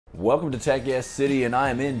Welcome to Tech Yes City, and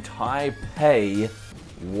I am in Taipei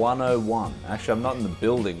 101. Actually, I'm not in the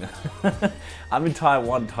building. I'm in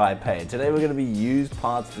Taiwan, Taipei. Today we're going to be used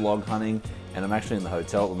parts vlog hunting, and I'm actually in the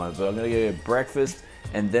hotel at the moment, but I'm going to go get breakfast,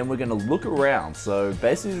 and then we're going to look around. So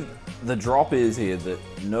basically, the drop is here that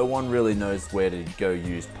no one really knows where to go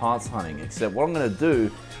used parts hunting, except what I'm going to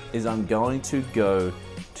do is I'm going to go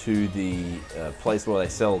to the place where they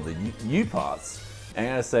sell the U parts. And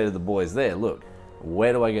I'm going to say to the boys there, look,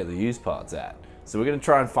 where do I get the used parts at? So we're going to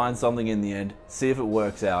try and find something in the end, see if it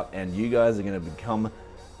works out, and you guys are going to become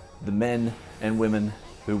the men and women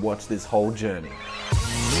who watch this whole journey.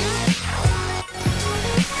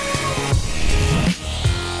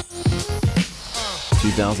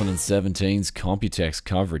 2017's Computex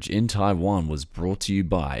coverage in Taiwan was brought to you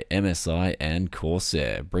by MSI and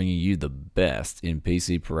Corsair, bringing you the best in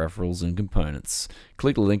PC peripherals and components.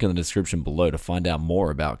 Click the link in the description below to find out more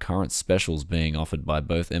about current specials being offered by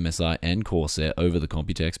both MSI and Corsair over the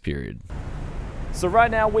Computex period. So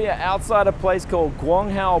right now we are outside a place called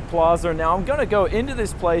Guanghua Plaza. Now I'm going to go into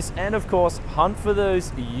this place and of course hunt for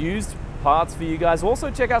those used parts for you guys.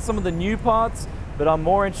 Also check out some of the new parts, but I'm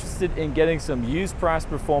more interested in getting some used price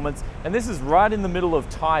performance, and this is right in the middle of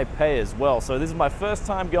Taipei as well. So this is my first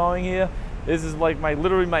time going here. This is like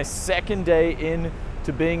literally my second day in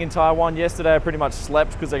to being in Taiwan. Yesterday I pretty much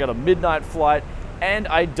slept because I got a midnight flight, and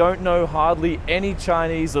I don't know hardly any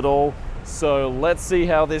Chinese at all. So let's see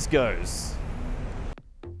how this goes.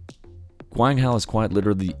 Guanghua is quite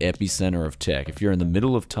literally the epicenter of tech. If you're in the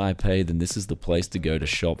middle of Taipei, then this is the place to go to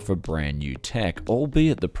shop for brand new tech,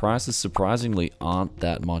 albeit the prices surprisingly aren't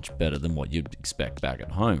that much better than what you'd expect back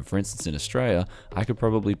at home. For instance, in Australia, I could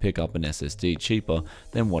probably pick up an SSD cheaper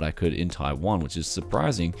than what I could in Taiwan, which is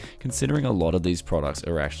surprising considering a lot of these products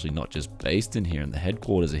are actually not just based in here and the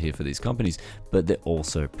headquarters are here for these companies, but they're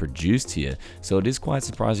also produced here. So it is quite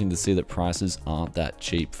surprising to see that prices aren't that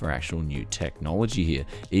cheap for actual new technology here.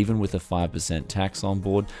 Even with a 5% tax on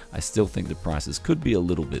board, I still think the prices could be a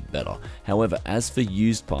little bit better. However, as for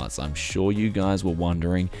used parts, I'm sure you guys were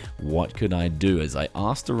wondering what could I do, as I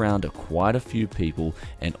asked around to quite a few people,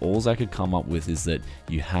 and all I could come up with is that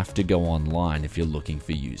you have to go online if you're looking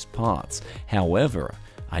for used parts. However,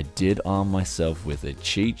 I did arm myself with a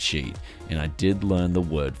cheat sheet, and I did learn the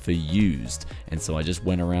word for used, and so I just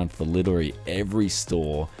went around for literally every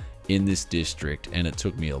store in this district, and it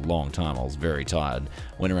took me a long time. I was very tired.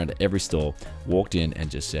 Went around to every store, walked in and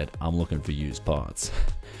just said, I'm looking for used parts.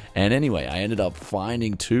 And anyway, I ended up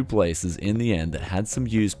finding two places in the end that had some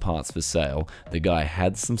used parts for sale. The guy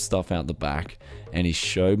had some stuff out the back and he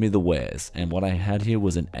showed me the wares, and what I had here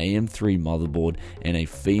was an AM3 motherboard and a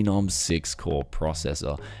Phenom 6 core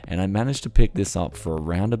processor, and I managed to pick this up for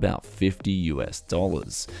around about $50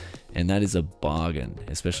 US. And that is a bargain,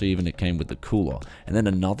 especially even it came with the cooler. And then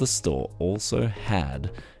another store also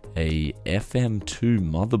had a FM2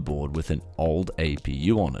 motherboard with an old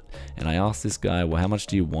APU on it, and I asked this guy, well, how much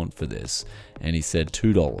do you want for this? And he said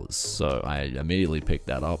 $2. So I immediately picked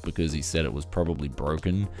that up because he said it was probably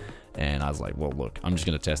broken, and I was like, well, look, I'm just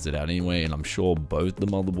going to test it out anyway, and I'm sure both the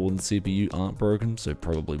motherboard and CPU aren't broken, so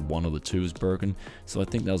probably one of the two is broken. So I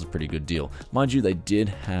think that was a pretty good deal. Mind you, they did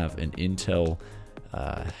have an Intel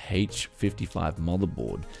H55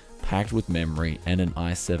 motherboard packed with memory and an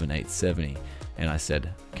i7-870, and I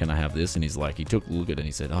said, can I have this? And he's like, he took a look at it and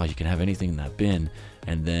he said, oh, you can have anything in that bin.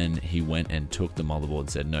 And then he went and took the motherboard and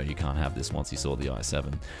said, no, you can't have this, once he saw the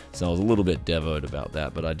i7. So I was a little bit devoed about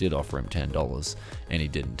that, but I did offer him $10 and he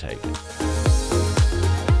didn't take it.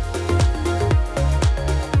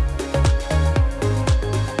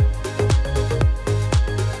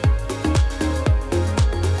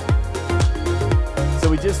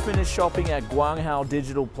 We just finished shopping at Guanghua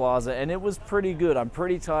Digital Plaza, and it was pretty good. I'm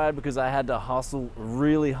pretty tired because I had to hustle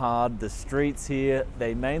really hard. The streets here,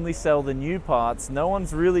 they mainly sell the new parts. No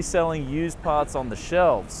one's really selling used parts on the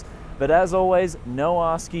shelves. But as always, no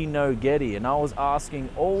asky, no getty. And I was asking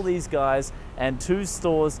all these guys, and two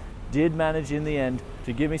stores did manage in the end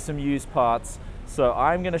to give me some used parts. So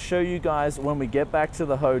I'm going to show you guys when we get back to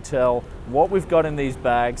the hotel what we've got in these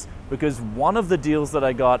bags, because one of the deals that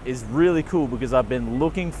I got is really cool because I've been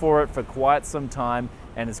looking for it for quite some time,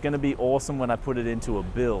 and it's going to be awesome when I put it into a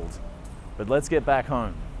build. But let's get back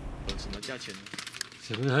home.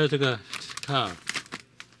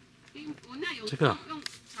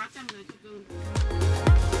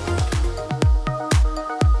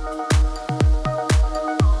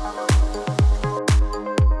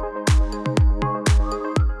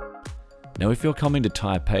 Now if you're coming to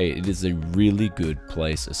Taipei, it is a really good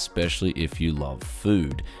place, especially if you love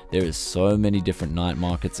food. There is so many different night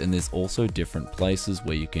markets, and there's also different places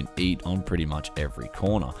where you can eat on pretty much every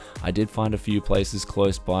corner. I did find a few places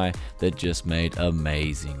close by that just made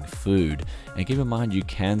amazing food. And keep in mind, you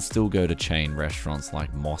can still go to chain restaurants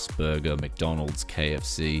like Moss Burger, McDonald's,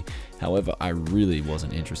 KFC. However, I really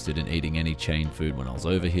wasn't interested in eating any chain food when I was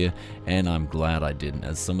over here, and I'm glad I didn't,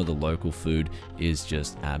 as some of the local food is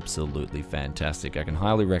just absolutely fantastic. I can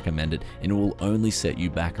highly recommend it, and it will only set you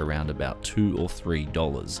back around about $2 or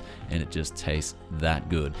 $3, and it just tastes that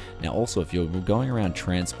good. Now also, if you're going around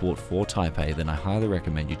transport for Taipei, then I highly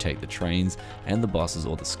recommend you take the trains and the buses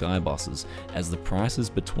or the sky buses, as the prices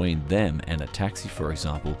between them and a taxi, for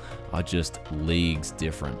example, are just leagues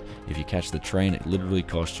different. If you catch the train, it literally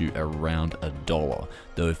costs you around $1,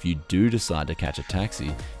 though if you do decide to catch a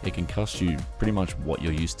taxi, it can cost you pretty much what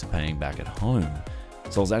you're used to paying back at home.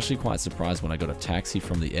 So I was actually quite surprised when I got a taxi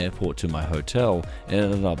from the airport to my hotel. It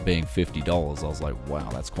ended up being $50. I was like, wow,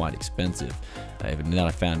 that's quite expensive. And then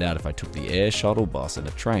I found out if I took the air shuttle bus and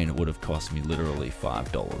a train, it would have cost me literally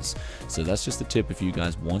 $5. So that's just a tip if you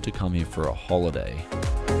guys want to come here for a holiday.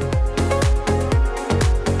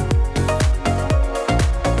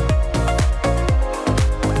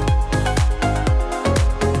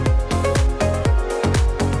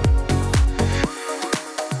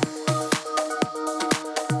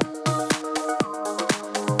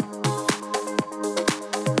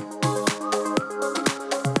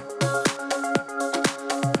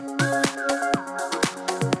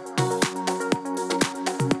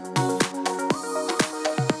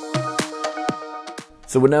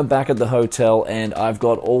 So we're now back at the hotel, and I've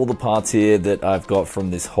got all the parts here that I've got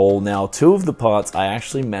from this haul. Now, 2 of the parts I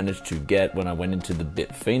actually managed to get when I went into the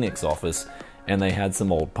Phoenix office, and they had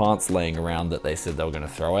some old parts laying around that they said they were going to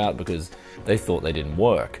throw out because they thought they didn't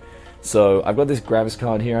work. So I've got this graphics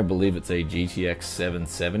card here. I believe it's a GTX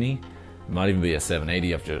 770. It might even be a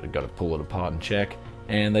 780. I've just got to pull it apart and check,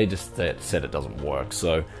 and they just said it doesn't work.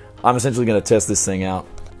 So I'm essentially going to test this thing out,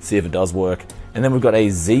 see if it does work. And then we've got a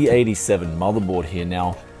Z87 motherboard here.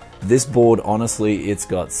 Now, this board, honestly, it's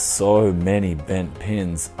got so many bent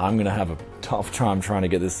pins. I'm gonna have a tough time trying to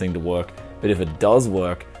get this thing to work, but if it does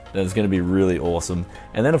work, then it's gonna be really awesome.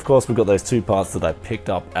 And then of course, we've got those 2 parts that I picked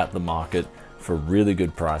up at the market for really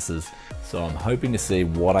good prices. So I'm hoping to see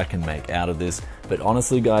what I can make out of this. But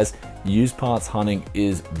honestly guys, used parts hunting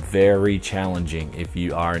is very challenging if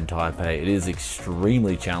you are in Taipei. It is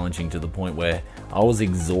extremely challenging to the point where I was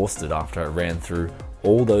exhausted after I ran through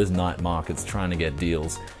all those night markets trying to get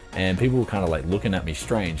deals. And people were kind of like looking at me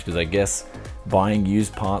strange because I guess buying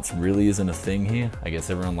used parts really isn't a thing here. I guess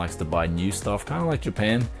everyone likes to buy new stuff, kind of like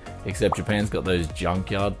Japan, except Japan's got those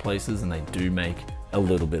junkyard places and they do make a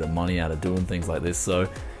little bit of money out of doing things like this. So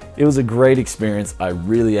it was a great experience. I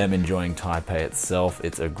really am enjoying Taipei itself.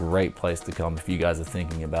 It's a great place to come if you guys are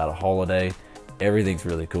thinking about a holiday. Everything's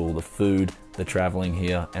really cool. The food, the traveling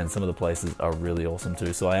here, and some of the places are really awesome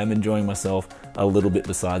too. So I am enjoying myself a little bit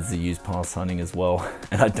besides the used parts hunting as well.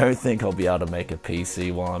 And I don't think I'll be able to make a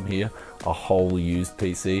PC while I'm here, a whole used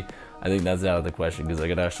PC. I think that's out of the question because I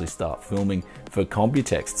could actually start filming for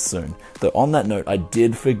Computex soon. Though on that note, I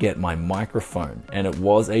did forget my microphone, and it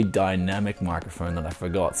was a dynamic microphone that I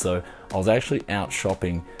forgot. So I was actually out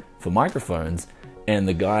shopping for microphones, and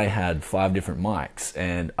the guy had 5 different mics,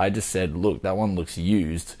 and I just said, look, that one looks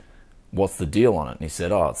used. What's the deal on it? And he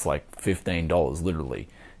said, oh, it's like $15 literally.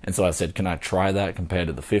 And so I said, can I try that compared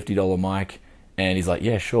to the $50 mic? And he's like,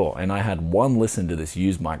 yeah, sure. And I had one listen to this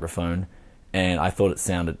used microphone, and I thought it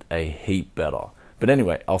sounded a heap better. But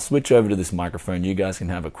anyway, I'll switch over to this microphone. You guys can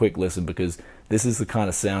have a quick listen because this is the kind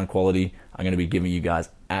of sound quality I'm going to be giving you guys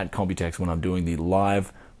at Computex when I'm doing the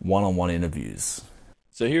live one-on-one interviews.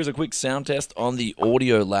 So here's a quick sound test on the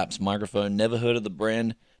Audio Lapse microphone. Never heard of the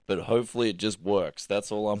brand, but hopefully it just works.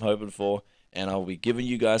 That's all I'm hoping for. And I'll be giving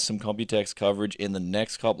you guys some Computex coverage in the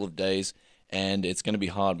next couple of days. And it's going to be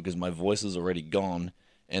hard because my voice is already gone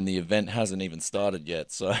and the event hasn't even started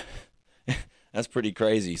yet. So that's pretty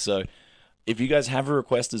crazy. So if you guys have a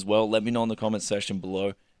request as well, let me know in the comment section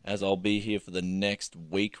below, as I'll be here for the next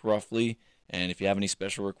week roughly. And if you have any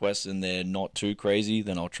special requests and they're not too crazy,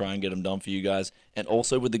 then I'll try and get them done for you guys. And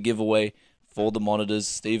also with the giveaway for the monitors,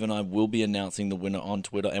 Steve and I will be announcing the winner on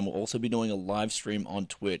Twitter, and we'll also be doing a live stream on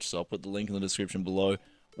Twitch. So I'll put the link in the description below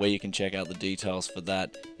where you can check out the details for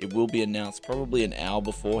that. It will be announced probably an hour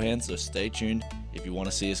beforehand, so stay tuned if you want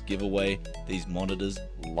to see us give away these monitors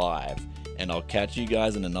live. And I'll catch you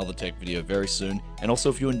guys in another tech video very soon. And also,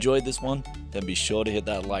 if you enjoyed this one, then be sure to hit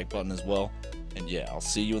that like button as well. And yeah, I'll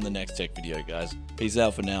see you in the next tech video, guys. Peace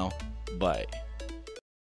out for now. Bye.